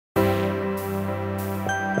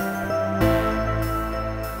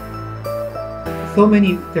so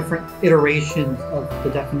many different iterations of the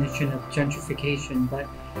definition of gentrification, but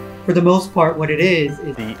for the most part, what it is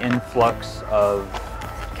the influx of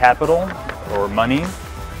capital or money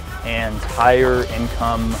and higher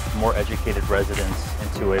income, more educated residents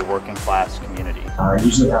into a working class community. It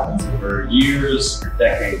usually happens over years, or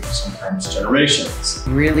decades, or sometimes generations.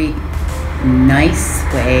 Really nice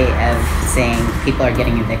way of saying people are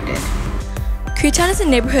getting evicted. Koreatown is a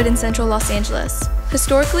neighborhood in central Los Angeles.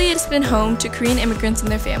 Historically, it has been home to Korean immigrants and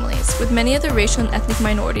their families, with many other racial and ethnic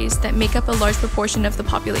minorities that make up a large proportion of the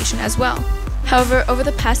population as well. However, over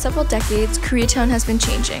the past several decades, Koreatown has been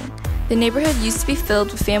changing. The neighborhood used to be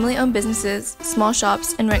filled with family-owned businesses, small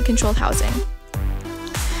shops, and rent-controlled housing.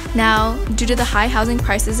 Now, due to the high housing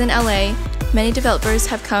prices in LA, many developers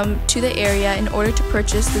have come to the area in order to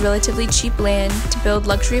purchase the relatively cheap land to build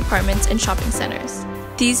luxury apartments and shopping centers.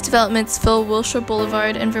 These developments fill Wilshire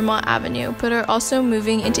Boulevard and Vermont Avenue, but are also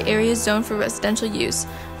moving into areas zoned for residential use,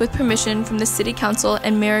 with permission from the City Council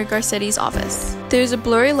and Mayor Garcetti's office. There is a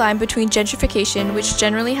blurry line between gentrification, which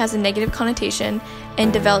generally has a negative connotation,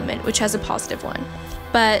 and development, which has a positive one.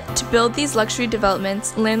 But to build these luxury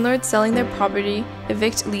developments, landlords selling their property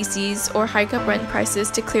evict lessees or hike up rent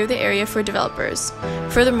prices to clear the area for developers.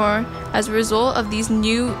 Furthermore, as a result of these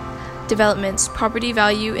new developments, property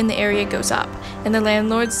value in the area goes up, and the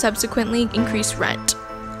landlords subsequently increase rent.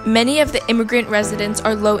 Many of the immigrant residents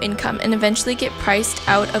are low income and eventually get priced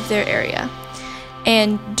out of their area.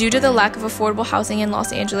 And due to the lack of affordable housing in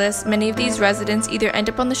Los Angeles, many of these residents either end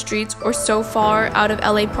up on the streets or so far out of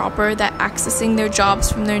LA proper that accessing their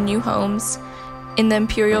jobs from their new homes in the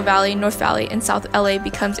Imperial Valley, North Valley, and South LA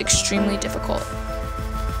becomes extremely difficult.